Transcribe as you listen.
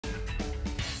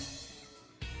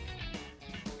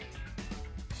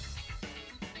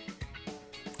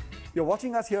You're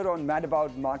watching us here on Mad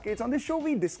About Markets. On this show,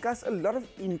 we discuss a lot of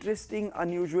interesting,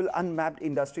 unusual, unmapped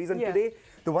industries. And today,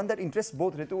 the one that interests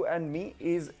both Ritu and me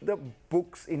is the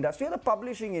books industry, or the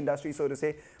publishing industry, so to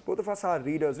say. Both of us are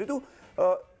readers. Ritu,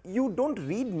 you don't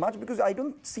read much because I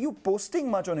don't see you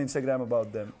posting much on Instagram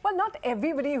about them. Well, not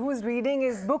everybody who's reading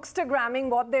is bookstagramming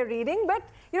what they're reading, but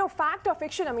you know, fact or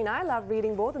fiction, I mean, I love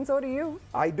reading both, and so do you.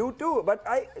 I do too, but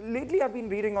lately I've been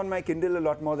reading on my Kindle a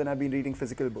lot more than I've been reading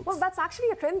physical books. Well, that's actually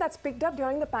a trend that's picked up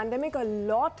during the pandemic a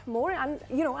lot more, and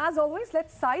you know, as always,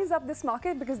 let's size up this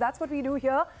market because that's what we do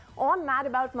here on Mad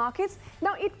About Markets.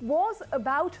 Now, it was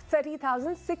about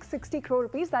 30,660 crore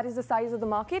rupees, that is the size of the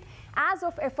market, as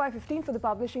of FY15 for the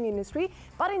publishing industry.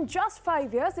 But in just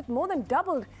 5 years, it more than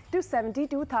doubled to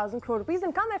 72,000 crore rupees.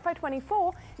 And come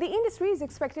FY24, the industry is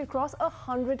expected to cross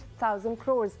 100,000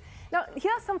 crores. Now,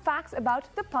 here are some facts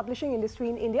about the publishing industry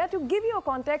in India to give you a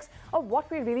context of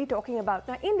what we're really talking about.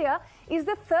 Now, India is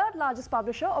the third largest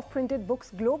publisher of printed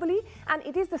books globally, and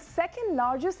it is the second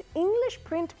largest English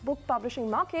print book publishing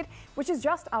market, which is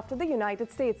just after the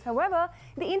United States. However,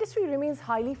 the industry remains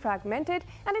highly fragmented,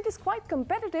 and it is quite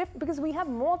competitive because we have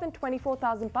more than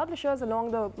 24,000 publishers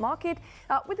along the market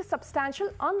with a substantial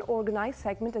unorganized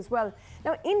segment as well.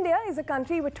 Now, India is a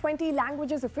country with 20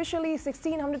 languages officially,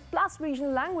 1,600 plus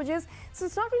regional languages. So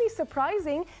it's not really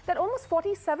surprising that almost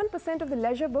 47% of the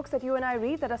leisure books that you and I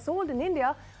read that are sold in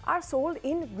India are sold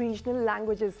in regional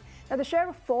languages. Now, the share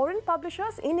of foreign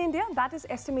publishers in India, that is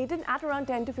estimated at around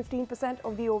 10 to 15%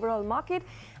 of the overall market.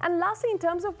 And lastly, in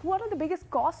terms of what are the biggest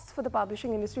costs for the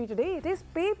publishing industry today, it is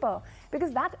paper,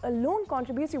 because that alone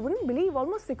contributes, you wouldn't believe,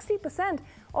 almost 60%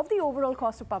 of the overall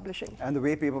cost of publishing. And the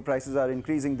way paper prices are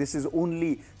increasing, this is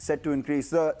only set to increase.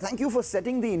 Thank you for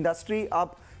setting the industry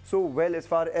up so well as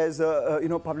far as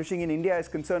publishing in India is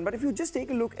concerned. But if you just take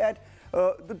a look at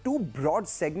the two broad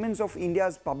segments of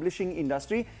India's publishing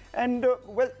industry, and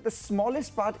well, the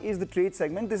smallest part is the trade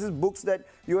segment. This is books that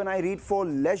you and I read for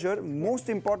leisure. Most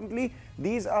importantly,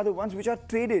 these are the ones which are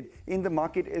traded in the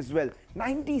market as well.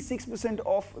 96%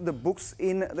 of the books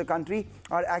in the country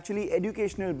are actually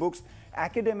educational books,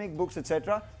 academic books,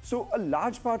 etc. So a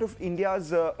large part of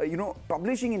India's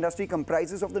publishing industry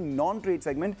comprises of the non-trade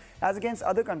segment, as against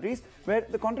other countries where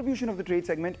the contribution of the trade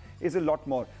segment is a lot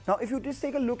more. Now, if you just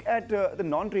take a look at the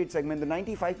non-trade segment, the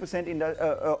 95%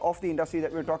 of the industry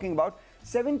that we're talking about,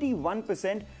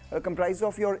 71% comprises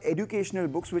of your educational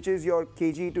books, which is your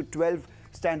KG to 12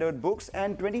 standard books,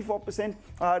 and 24%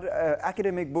 are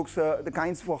academic books, the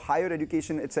kinds for higher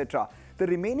education, etc. The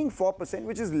remaining 4%,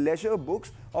 which is leisure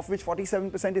books, of which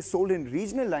 47% is sold in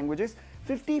regional languages,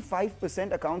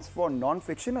 55% accounts for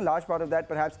non-fiction. A large part of that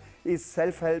perhaps is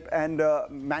self-help and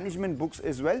management books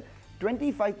as well.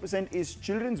 25% is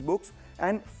children's books,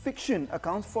 and fiction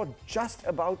accounts for just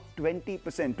about 20%.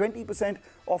 20%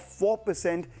 of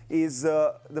 4% is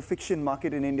the fiction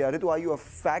market in India. Ritu, are you a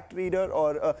fact reader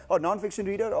or non-fiction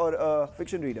reader or a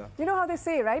fiction reader? You know how they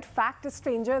say, right? Fact is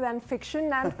stranger than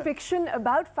fiction, and fiction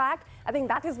about fact. I think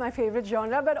that is my favorite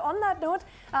genre. But on that note,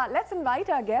 let's invite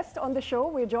our guest on the show.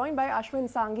 We're joined by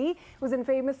Ashwin Sanghi, who's a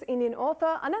famous Indian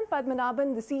author, Anantha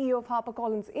Padmanabhan, the CEO of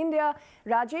HarperCollins India,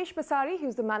 Rajesh Pasari,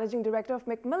 who's the Managing Director of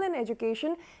Macmillan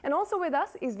Education, and also with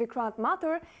us is Vikrant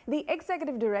Mathur, the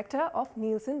Executive Director of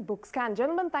Nielsen BookScan.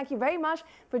 Gentlemen, thank you very much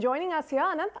for joining us here.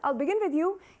 Anant, I'll begin with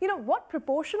you. You know, what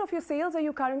proportion of your sales are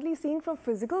you currently seeing from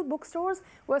physical bookstores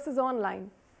versus online?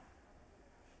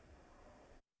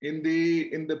 In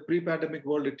the pre-pandemic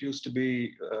world, it used to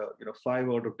be 5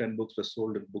 out of 10 books were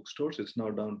sold in bookstores. It's now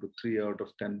down to 3 out of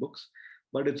 10 books,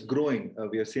 but it's growing.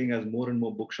 We are seeing as more and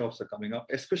more bookshops are coming up,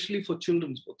 especially for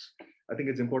children's books. I think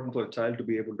it's important for a child to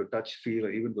be able to touch, feel,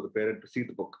 or even for the parent to see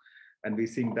the book, and we're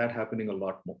seeing that happening a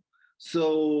lot more.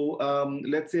 So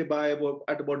let's say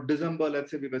at about December, let's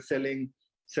say we were selling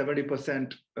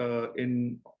 70%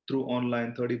 through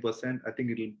online, 30%. I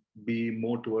think it'll be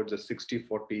more towards a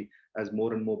 60-40 as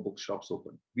more and more bookshops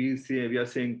open. We are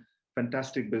seeing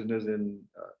fantastic business in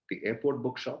the airport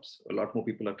bookshops. A lot more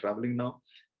people are traveling now.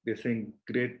 We're seeing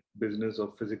great business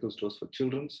of physical stores for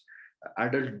children's.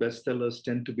 Adult bestsellers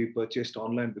tend to be purchased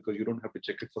online because you don't have to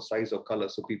check it for size or color,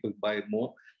 so people buy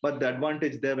more. But the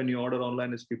advantage there when you order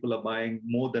online is people are buying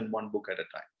more than one book at a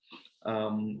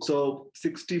time. So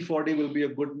 60-40 will be a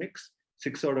good mix.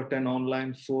 6 out of 10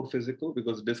 online, 4 physical,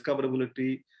 because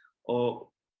discoverability, or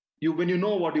when you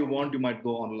know what you want, you might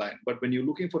go online. But when you're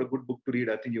looking for a good book to read,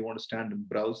 I think you want to stand and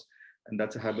browse, and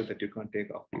that's a habit that you can't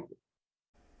take off people.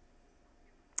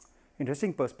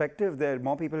 Interesting perspective there.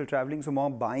 More people are traveling, so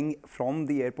more buying from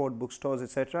the airport bookstores,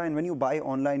 etc. And when you buy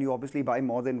online, you obviously buy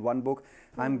more than one book.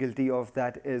 I'm guilty of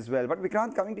that as well. But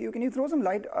Vikrant, coming to you, can you throw some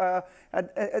light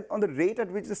on the rate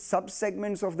at which the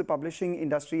sub-segments of the publishing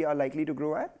industry are likely to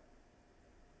grow at?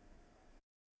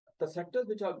 The sectors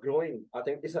which are growing, I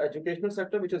think, is the educational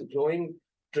sector, which is growing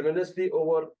tremendously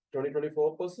over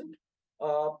 20-24%.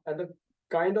 And the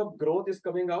kind of growth is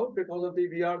coming out because of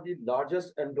we are the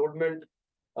largest enrollment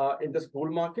in the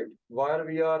school market, while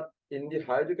we are in the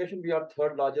higher education, we are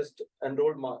third largest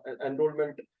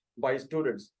enrollment by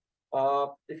students.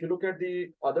 If you look at the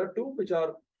other two, which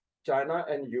are China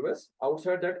and US,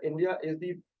 outside that, India is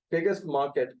the biggest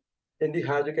market in the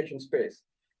higher education space.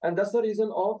 And that's the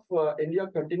reason of India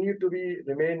continue to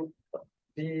remain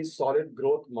the solid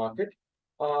growth market.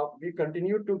 We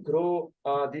continue to grow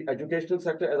the educational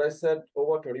sector, as I said,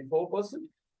 over 24%.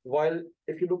 While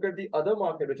if you look at the other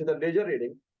market, which is the leisure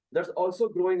reading, that's also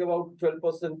growing about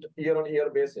 12% year-on-year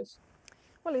basis.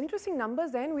 Well, interesting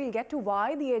numbers then. We'll get to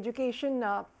why the education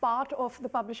part of the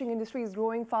publishing industry is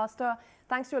growing faster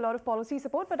thanks to a lot of policy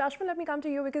support. But Ashwin, let me come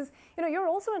to you because you're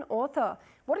also an author.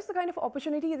 What is the kind of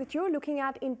opportunity that you're looking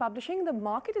at in publishing? The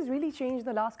market has really changed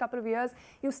the last couple of years.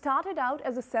 You started out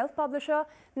as a self-publisher.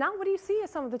 Now, what do you see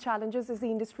as some of the challenges as the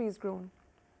industry has grown?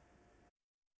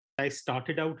 I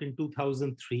started out in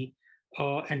 2003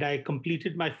 and I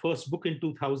completed my first book in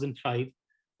 2005.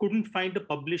 Couldn't find a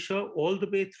publisher all the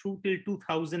way through till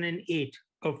 2008,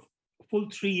 a full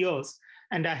 3 years,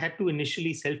 and I had to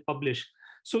initially self-publish.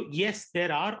 So yes,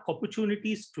 there are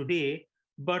opportunities today,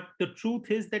 but the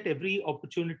truth is that every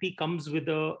opportunity comes with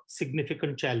a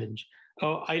significant challenge.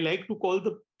 I like to call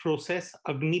the process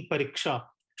Agni Pariksha,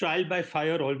 trial by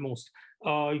fire almost.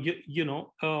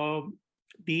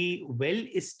 The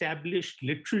well-established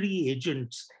literary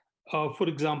agents, for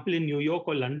example, in New York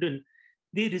or London,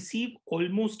 they receive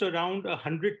almost around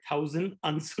 100,000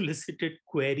 unsolicited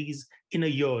queries in a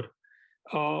year.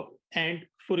 And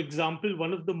for example,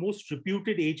 one of the most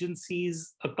reputed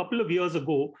agencies a couple of years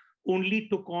ago only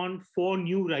took on 4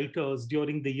 new writers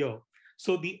during the year.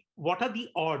 So what are the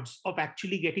odds of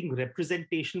actually getting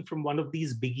representation from one of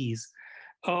these biggies?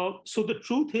 So the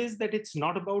truth is that it's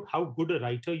not about how good a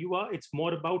writer you are, it's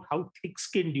more about how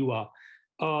thick-skinned you are.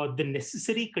 The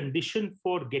necessary condition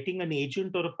for getting an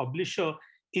agent or a publisher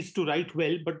is to write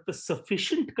well, but the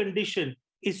sufficient condition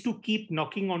is to keep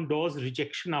knocking on doors,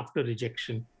 rejection after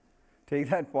rejection. Take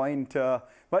that point.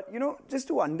 But, just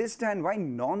to understand why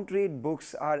non-trade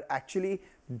books are actually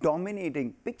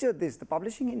dominating, picture this, the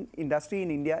publishing industry in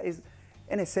India is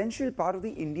an essential part of the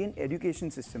Indian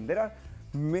education system. There are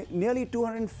nearly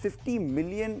 250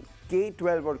 million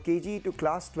K-12 or KG to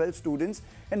class 12 students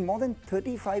and more than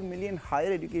 35 million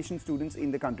higher education students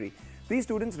in the country. These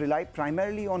students rely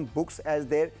primarily on books as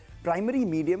their primary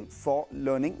medium for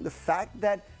learning. The fact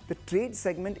that the trade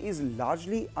segment is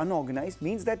largely unorganized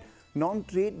means that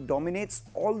non-trade dominates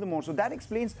all the more. So that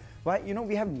explains why,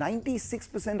 we have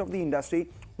 96% of the industry,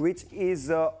 which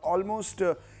is almost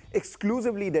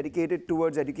exclusively dedicated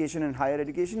towards education and higher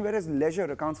education, whereas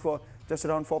leisure accounts for just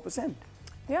around 4%.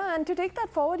 Yeah, and to take that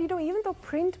forward, even though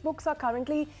print books are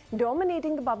currently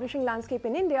dominating the publishing landscape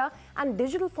in India and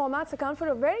digital formats account for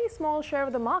a very small share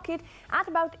of the market at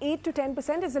about 8 to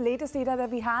 10% is the latest data that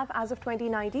we have as of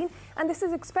 2019. And this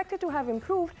is expected to have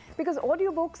improved because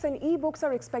audiobooks and e-books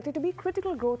are expected to be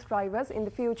critical growth drivers in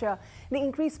the future. The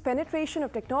increased penetration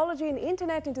of technology and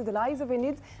internet into the lives of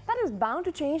Indians, that is bound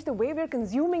to change the way we're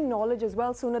consuming knowledge as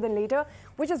well sooner than later,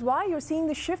 which is why you're seeing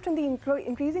the shift in the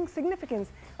increasing significance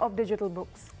of digital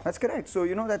books. That's correct. So,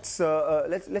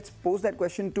 let's pose that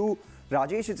question to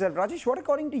Rajesh itself. Rajesh, what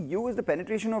according to you is the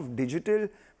penetration of digital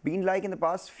been like in the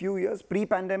past few years,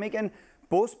 pre-pandemic and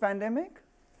post-pandemic?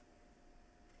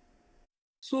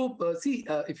 So,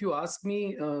 if you ask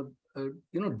me,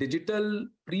 digital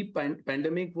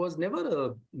pre-pandemic was never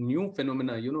a new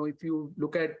phenomena. If you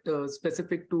look at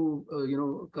specific to,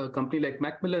 a company like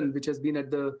Macmillan, which has been at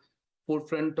the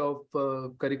forefront of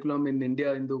curriculum in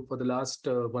India for the last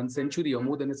 1 century or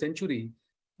more than a century,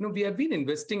 we have been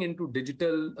investing into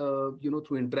digital,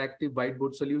 through interactive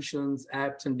whiteboard solutions,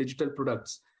 apps, and digital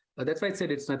products. That's why I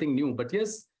said it's nothing new. But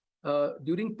yes,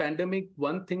 during pandemic,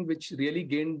 one thing which really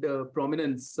gained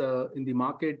prominence in the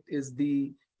market is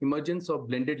the emergence of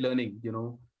blended learning.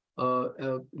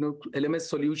 LMS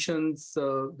solutions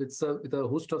with a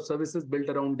host of services built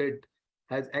around it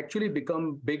has actually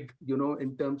become big,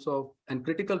 in terms of and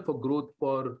critical for growth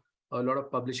for a lot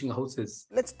of publishing houses.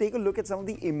 Let's take a look at some of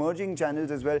the emerging channels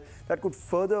as well that could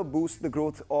further boost the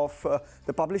growth of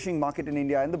the publishing market in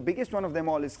India. And the biggest one of them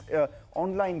all is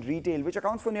online retail, which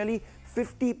accounts for nearly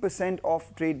 50% of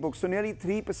trade books. So nearly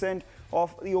 3%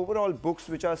 of the overall books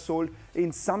which are sold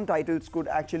in some titles could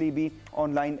actually be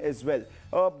online as well.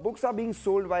 Books are being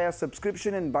sold via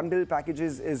subscription and bundle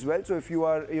packages as well. So if you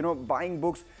are, buying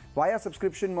books via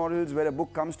subscription models where a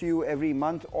book comes to you every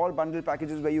month, or bundle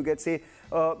packages where you get, say,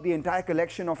 the entire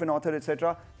collection of an author,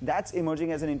 etc., that's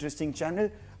emerging as an interesting channel.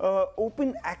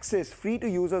 Open access, free to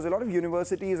users. A lot of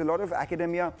universities, a lot of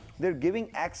academia, they're giving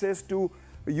access to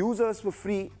users for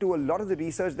free to a lot of the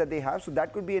research that they have. So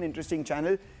that could be an interesting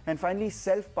channel. And finally,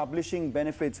 self-publishing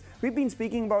benefits. We've been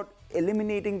speaking about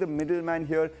eliminating the middleman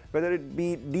here, whether it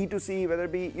be D2C, whether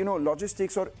it be,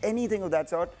 logistics or anything of that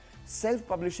sort.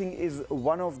 Self-publishing is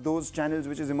one of those channels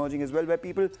which is emerging as well, where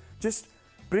people just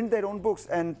print their own books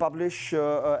and publish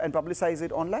and publicize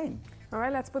it online. All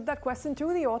right, let's put that question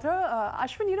to the author.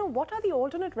 Ashwin, what are the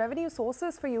alternate revenue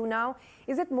sources for you now?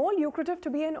 Is it more lucrative to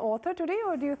be an author today,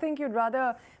 or do you think you'd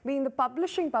rather be in the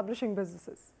publishing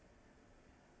businesses?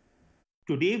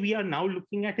 Today, we are now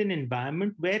looking at an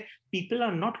environment where people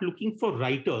are not looking for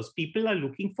writers. People are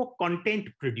looking for content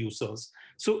producers.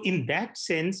 So in that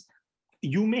sense,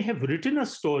 you may have written a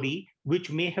story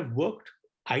which may have worked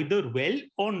either well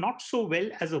or not so well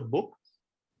as a book,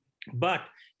 but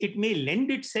it may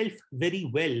lend itself very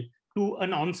well to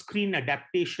an on-screen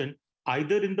adaptation,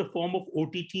 either in the form of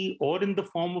OTT or in the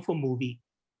form of a movie.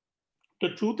 The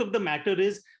truth of the matter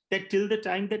is that till the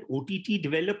time that OTT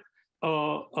developed,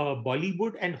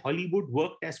 Bollywood and Hollywood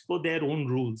worked as per their own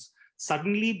rules.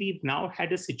 Suddenly, we've now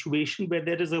had a situation where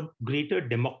there is a greater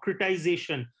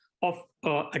democratization of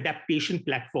adaptation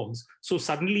platforms. So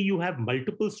suddenly you have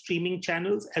multiple streaming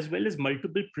channels as well as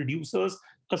multiple producers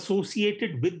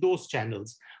associated with those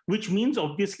channels, which means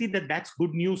obviously that that's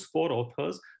good news for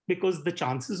authors, because the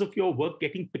chances of your work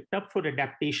getting picked up for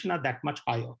adaptation are that much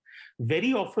higher.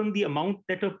 Very often the amount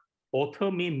that an author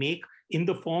may make in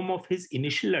the form of his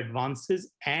initial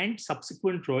advances and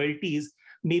subsequent royalties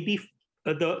may be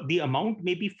the amount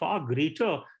may be far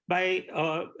greater by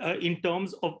in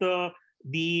terms of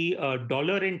the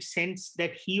dollar and cents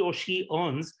that he or she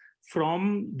earns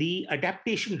from the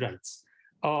adaptation rights.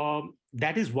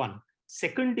 That is one.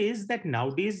 Second is that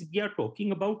nowadays we are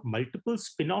talking about multiple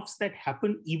spin-offs that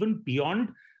happen even beyond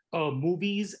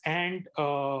movies and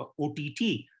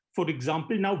OTT. For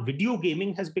example, now video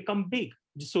gaming has become big.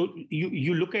 So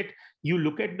you look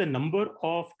at the number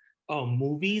of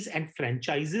movies and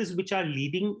franchises which are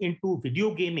leading into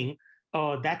video gaming.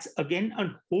 That's again a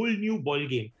whole new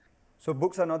ballgame. So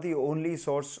books are not the only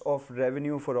source of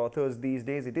revenue for authors these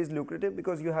days. It is lucrative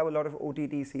because you have a lot of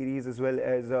OTT series as well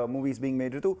as movies being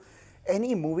made. Ritu,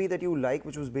 any movie that you like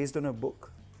which was based on a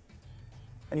book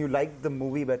and you liked the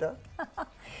movie better?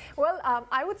 Well,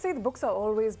 I would say the books are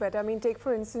always better. I mean, take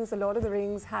for instance, the Lord of the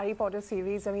Rings, Harry Potter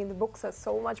series. I mean, the books are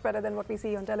so much better than what we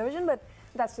see on television, but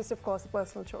that's just, of course, a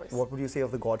personal choice. What would you say of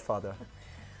The Godfather?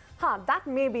 That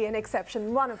may be an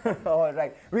exception, one of them. All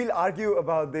right. We'll argue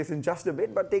about this in just a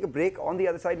bit, but take a break. On the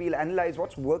other side, we'll analyze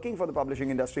what's working for the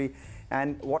publishing industry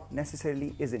and what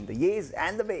necessarily isn't, the yays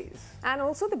and the bays. And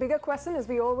also the bigger question, as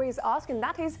we always ask, and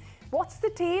that is, what's the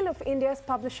tale of India's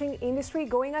publishing industry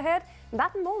going ahead?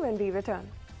 That and more when we return.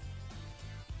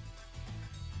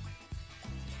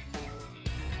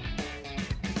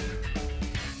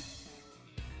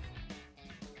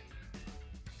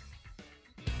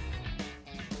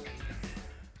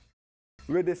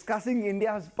 We're discussing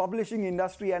India's publishing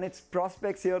industry and its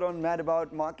prospects here on Mad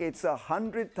About Markets.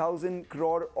 100,000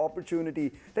 crore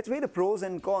opportunity. Let's weigh the pros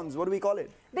and cons. What do we call it?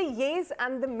 The yays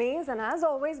and the mays. And as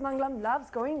always, Mangalam loves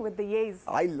going with the yays.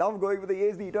 I love going with the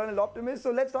yays, the eternal optimist.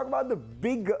 So let's talk about the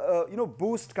big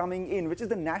boost coming in, which is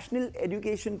the National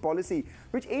Education Policy,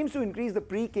 which aims to increase the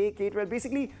pre-K, K-12,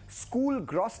 basically school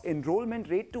gross enrollment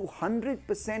rate to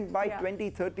 100% by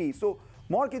 2030. So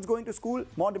more kids going to school,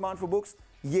 more demand for books.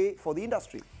 Yay for the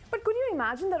industry. But could you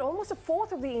imagine that almost a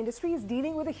fourth of the industry is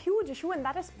dealing with a huge issue, and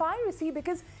that is piracy,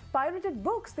 because pirated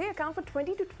books, they account for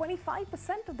 20 to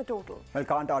 25% of the total. Well,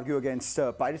 can't argue against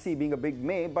piracy being a big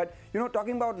may, but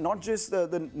talking about not just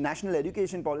the National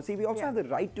Education Policy, we also have the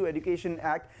Right to Education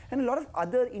Act and a lot of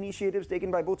other initiatives taken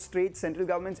by both state, central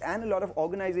governments and a lot of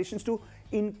organizations to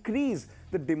increase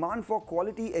the demand for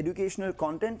quality educational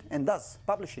content and thus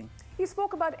publishing. You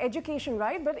spoke about education,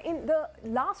 right? But in the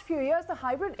last few years, the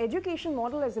hybrid education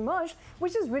model has emerged,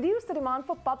 which has reduced the demand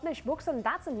for published books, and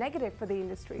that's a negative for the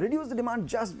industry. Reduce the demand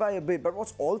just by a bit. But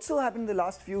what's also happened in the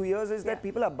last few years is that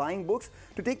people are buying books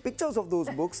to take pictures of those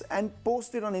books and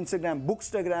post it on Instagram,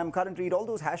 Bookstagram, Current Read. All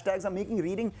those hashtags are making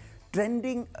reading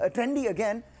trendy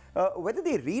again. Whether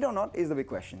they read or not is the big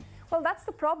question. Well, that's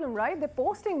the problem, right? They're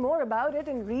posting more about it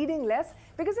and reading less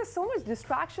because there's so much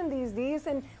distraction these days.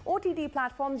 And OTT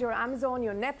platforms, your Amazon,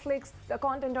 your Netflix, the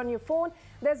content on your phone,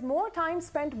 there's more time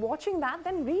spent watching that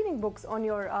than reading books on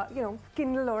your,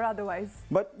 Kindle or otherwise.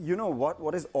 But you know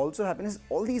what has also happened is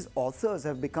all these authors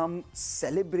have become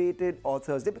celebrated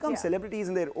authors. They become celebrities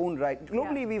in their own right.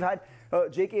 Globally, we've had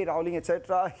J.K. Rowling,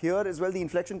 etc. Here as well, the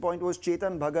inflection point was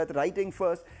Chetan Bhagat writing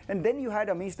first. And then you had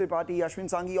Amish Tripathi, Ashwin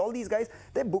Sanghi, all these guys.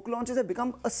 Their book launches have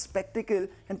become a spectacle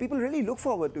and people really look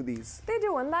forward to these. They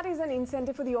do, and that is an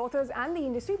incentive for the authors and the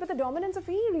industry. But the dominance of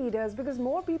e-readers, because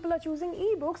more people are choosing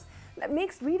e-books, that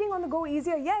makes reading on the go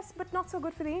easier, yes, but not so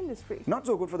good for the industry. Not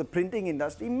so good for the printing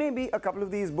industry. Maybe a couple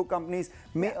of these book companies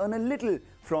may earn a little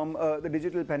from the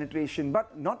digital penetration.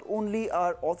 But not only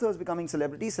are authors becoming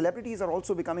celebrities, celebrities are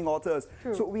also becoming authors.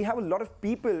 True. So we have a lot of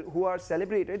people who are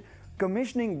celebrated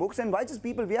commissioning books, and why just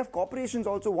people? We have corporations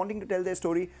also wanting to tell their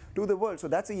story to the world. So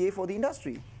that's a yay for the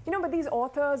industry. You know, but these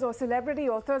authors or celebrity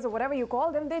authors or whatever you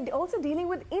call them, they're also dealing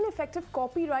with ineffective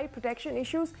copyright protection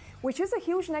issues, which is a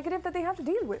huge negative that they have to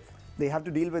deal with. They have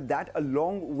to deal with that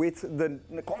along with the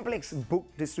complex book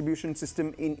distribution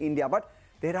system in India. But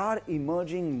there are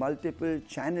emerging multiple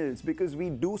channels because we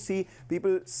do see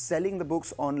people selling the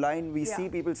books online. We see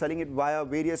people selling it via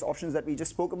various options that we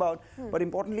just spoke about. But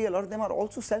importantly, a lot of them are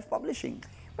also self-publishing.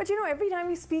 But you know, every time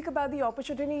we speak about the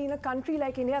opportunity in a country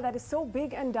like India that is so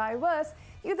big and diverse,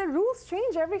 the rules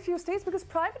change every few states because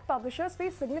private publishers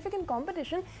face significant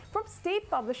competition from state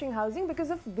publishing housing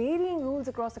because of varying rules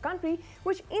across the country,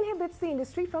 which inhibits the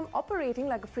industry from operating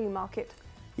like a free market.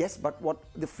 Yes, but what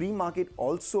the free market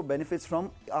also benefits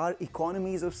from are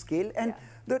economies of scale and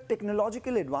the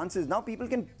technological advances. Now people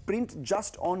can print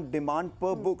just on demand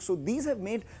per book. So these have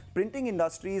made printing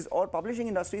industries or publishing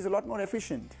industries a lot more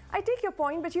efficient. I take your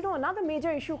point, but you know, another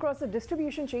major issue across the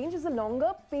distribution chain is the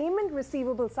longer payment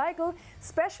receivable cycle,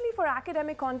 especially for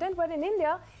academic content, where in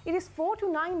India, it is 4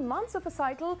 to 9 months of a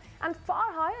cycle and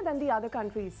far higher than the other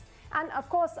countries. And of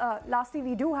course, lastly,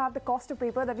 we do have the cost of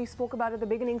paper that we spoke about at the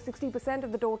beginning. 60%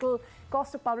 of the total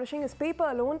cost of publishing is paper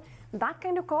alone. That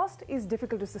kind of cost is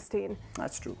difficult to sustain.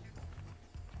 That's true.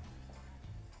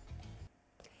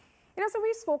 You know, so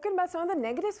we've spoken about some of the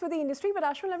negatives for the industry, but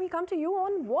Ashwin, let me come to you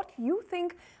on what you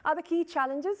think are the key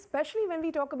challenges, especially when we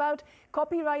talk about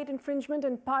copyright infringement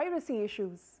and piracy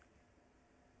issues.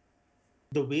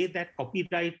 The way that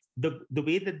copyright, the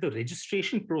way that the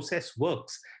registration process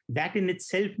works, that in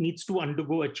itself needs to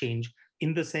undergo a change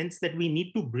in the sense that we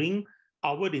need to bring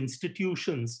our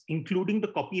institutions, including the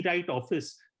Copyright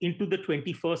Office, into the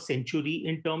 21st century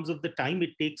in terms of the time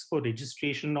it takes for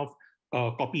registration of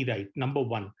copyright, number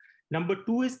one. Number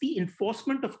two is the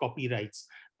enforcement of copyrights.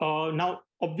 Now,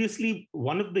 obviously,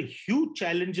 one of the huge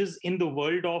challenges in the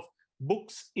world of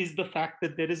books is the fact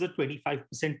that there is a 25%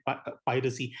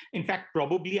 piracy. In fact,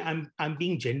 probably I'm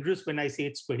being generous when I say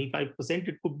it's 25%.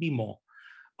 It could be more.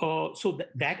 So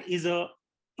that is a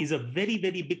very,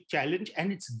 very big challenge,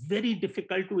 and it's very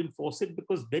difficult to enforce it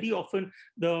because very often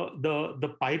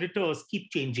the pirators keep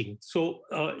changing. So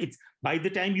it's by the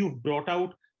time you've brought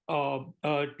out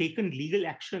taken legal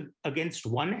action against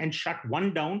one and shut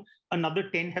one down, another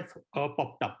 10 have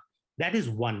popped up. That is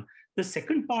one. The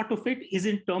second part of it is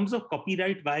in terms of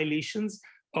copyright violations,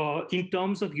 in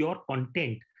terms of your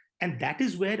content. And that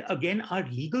is where, again, our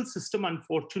legal system,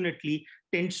 unfortunately,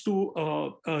 tends to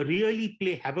really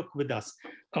play havoc with us.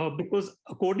 Because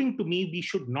according to me, we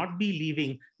should not be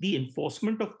leaving the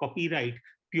enforcement of copyright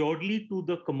purely to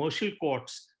the commercial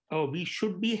courts. We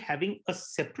should be having a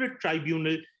separate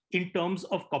tribunal in terms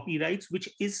of copyrights, which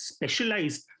is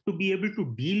specialized to be able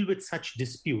to deal with such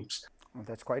disputes. Well,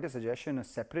 that's quite a suggestion, a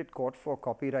separate court for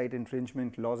copyright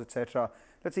infringement laws, etc.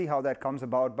 Let's see how that comes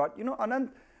about. But, you know, Anand,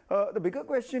 the bigger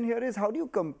question here is how do you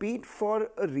compete for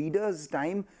a reader's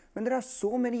time when there are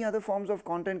so many other forms of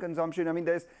content consumption? I mean,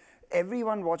 there's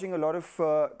everyone watching a lot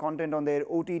of content on their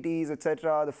OTTs,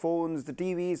 etc., the phones, the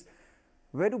TVs.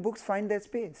 Where do books find their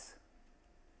space?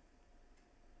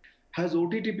 Has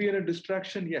OTT been a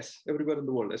distraction? Yes, everywhere in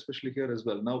the world, especially here as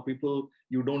well. Now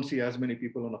you don't see as many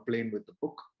people on a plane with the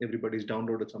book. Everybody's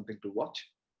downloaded something to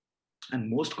watch. And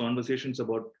most conversations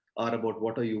are about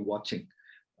what are you watching.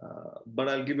 But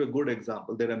I'll give you a good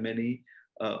example. There are many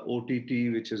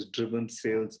OTT, which has driven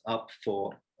sales up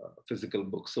for physical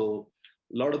books. So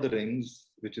Lord of the Rings,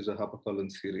 which is a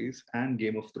HarperCollins series, and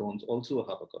Game of Thrones, also a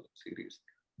HarperCollins series.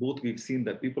 Both we've seen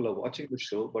that people are watching the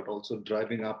show, but also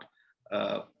driving up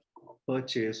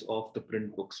purchase of the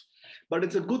print books. But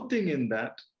it's a good thing in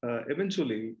that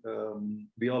eventually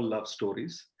we all love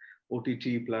stories.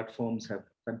 OTT platforms have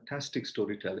fantastic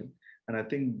storytelling. And I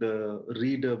think the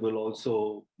reader will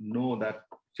also know that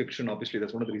fiction, obviously,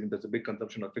 that's one of the reasons there's a big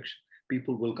consumption of fiction.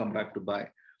 People will come back to buy.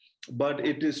 But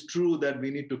it is true that we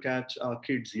need to catch our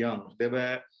kids young. There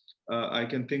were, I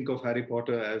can think of Harry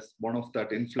Potter as one of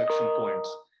that inflection points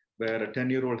where a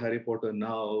 10-year-old Harry Potter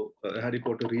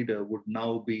reader would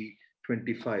now be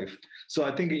 25. So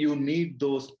I think you need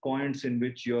those points in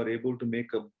which you're able to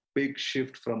make a big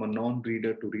shift from a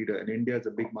non-reader to reader. And India is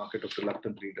a big market of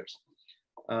reluctant readers.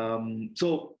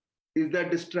 So is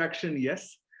that distraction?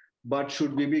 Yes. But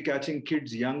should we be catching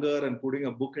kids younger and putting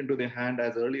a book into their hand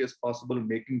as early as possible,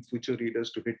 making future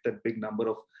readers to hit that big number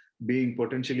of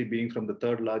potentially being from the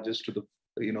third largest to the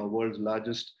world's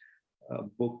largest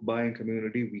book buying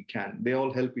community? We can. They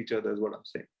all help each other, is what I'm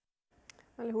saying.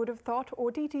 Well, who would have thought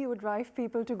OTT would drive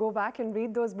people to go back and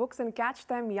read those books and catch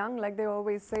them young, like they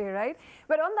always say, right?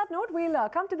 But on that note, we'll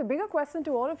come to the bigger question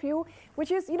to all of you, which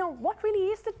is, what really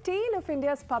is the tale of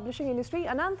India's publishing industry?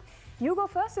 Ananth, you go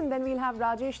first, and then we'll have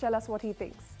Rajesh tell us what he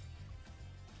thinks.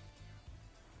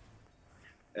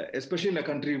 Especially in a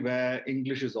country where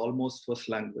English is almost first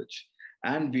language,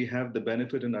 and we have the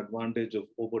benefit and advantage of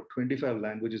over 25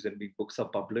 languages in which books are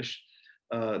published.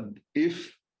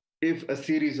 If a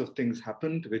series of things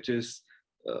happened, which is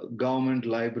government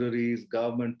libraries,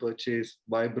 government purchase,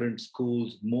 vibrant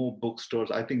schools, more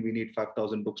bookstores, I think we need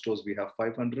 5,000 bookstores. We have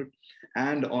 500.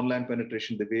 And online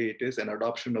penetration the way it is, and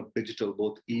adoption of digital,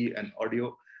 both e and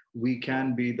audio, we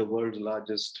can be the world's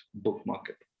largest book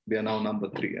market. We are now number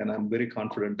 3, and I'm very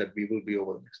confident that we will be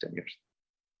over the next 10 years.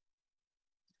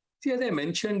 See, as I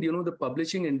mentioned, the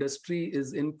publishing industry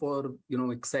is in for,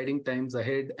 exciting times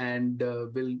ahead, and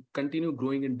will continue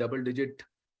growing in double digit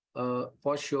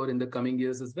for sure in the coming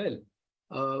years as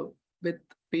well. With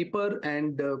paper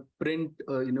and print,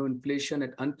 inflation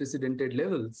at unprecedented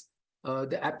levels,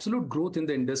 the absolute growth in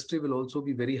the industry will also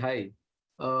be very high,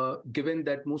 given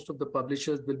that most of the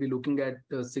publishers will be looking at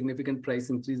significant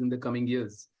price increase in the coming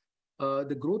years.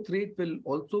 The growth rate will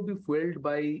also be fueled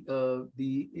by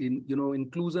the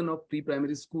inclusion of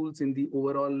pre-primary schools in the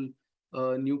overall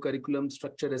new curriculum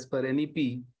structure as per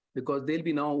NEP, because they'll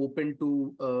be now open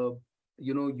to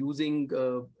using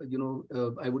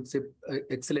I would say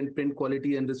excellent print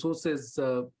quality and resources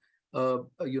from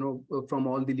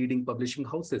all the leading publishing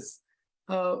houses.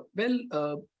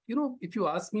 If you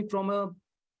ask me from a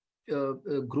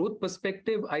growth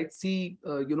perspective, I'd see,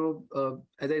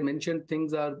 as I mentioned,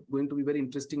 things are going to be very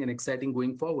interesting and exciting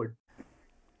going forward.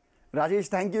 Rajesh,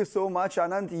 thank you so much.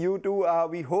 Ananth, you too.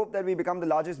 We hope that we become the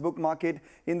largest book market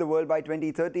in the world by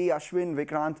 2030. Ashwin,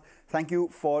 Vikrant, thank you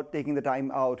for taking the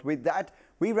time out. With that,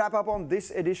 we wrap up on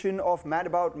this edition of Mad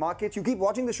About Markets. You keep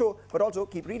watching the show, but also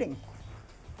keep reading.